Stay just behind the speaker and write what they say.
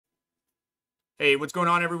Hey, what's going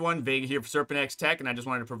on, everyone? Vega here for SerpentX Tech, and I just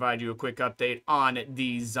wanted to provide you a quick update on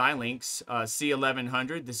the Xilinx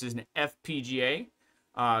C1100. This is an FPGA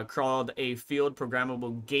called a Field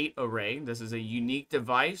Programmable Gate Array. This is a unique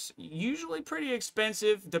device, usually pretty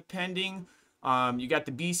expensive, depending. You got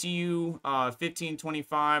the BCU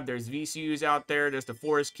 1525. There's VCUs out there. There's the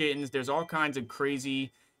Forest Kittens. There's all kinds of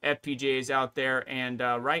crazy FPGAs out there. And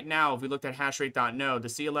right now, if we looked at hashrate.no, the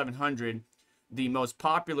C1100, the most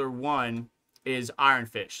popular one is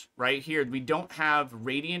Ironfish. Right here, we don't have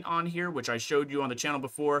Radiant on here, which I showed you on the channel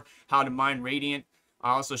before, how to mine Radiant.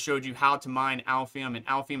 I also showed you how to mine Alphium, and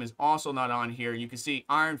Alphium is also not on here. You can see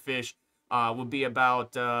Ironfish will be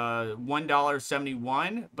about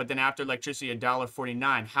 $1.71, but then after electricity,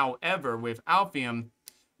 $1.49. However, with Alphium,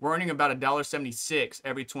 we're earning about $1.76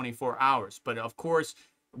 every 24 hours. But of course,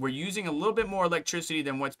 we're using a little bit more electricity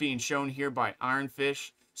than what's being shown here by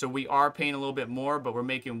Ironfish. So we are paying a little bit more, but we're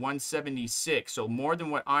making 176, so more than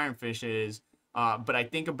what Ironfish is. But I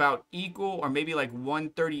think about equal, or maybe like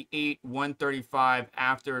 138, 135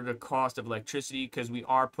 after the cost of electricity, because we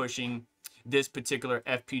are pushing this particular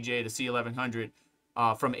FPGA, the C1100,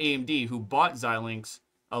 from AMD, who bought Xilinx,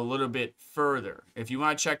 a little bit further. If you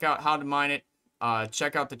want to check out how to mine it,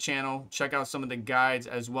 check out the channel, check out some of the guides,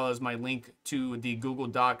 as well as my link to the Google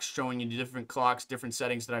Docs showing you the different clocks, different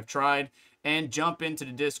settings that I've tried, and jump into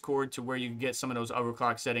the Discord to where you can get some of those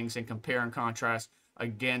overclock settings and compare and contrast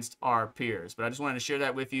against our peers. But I just wanted to share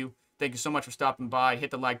that with you. Thank you so much for stopping by. Hit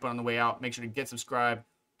the like button on the way out. Make sure to get subscribed,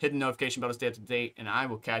 hit the notification bell to stay up to date, and I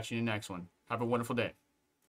will catch you in the next one. Have a wonderful day.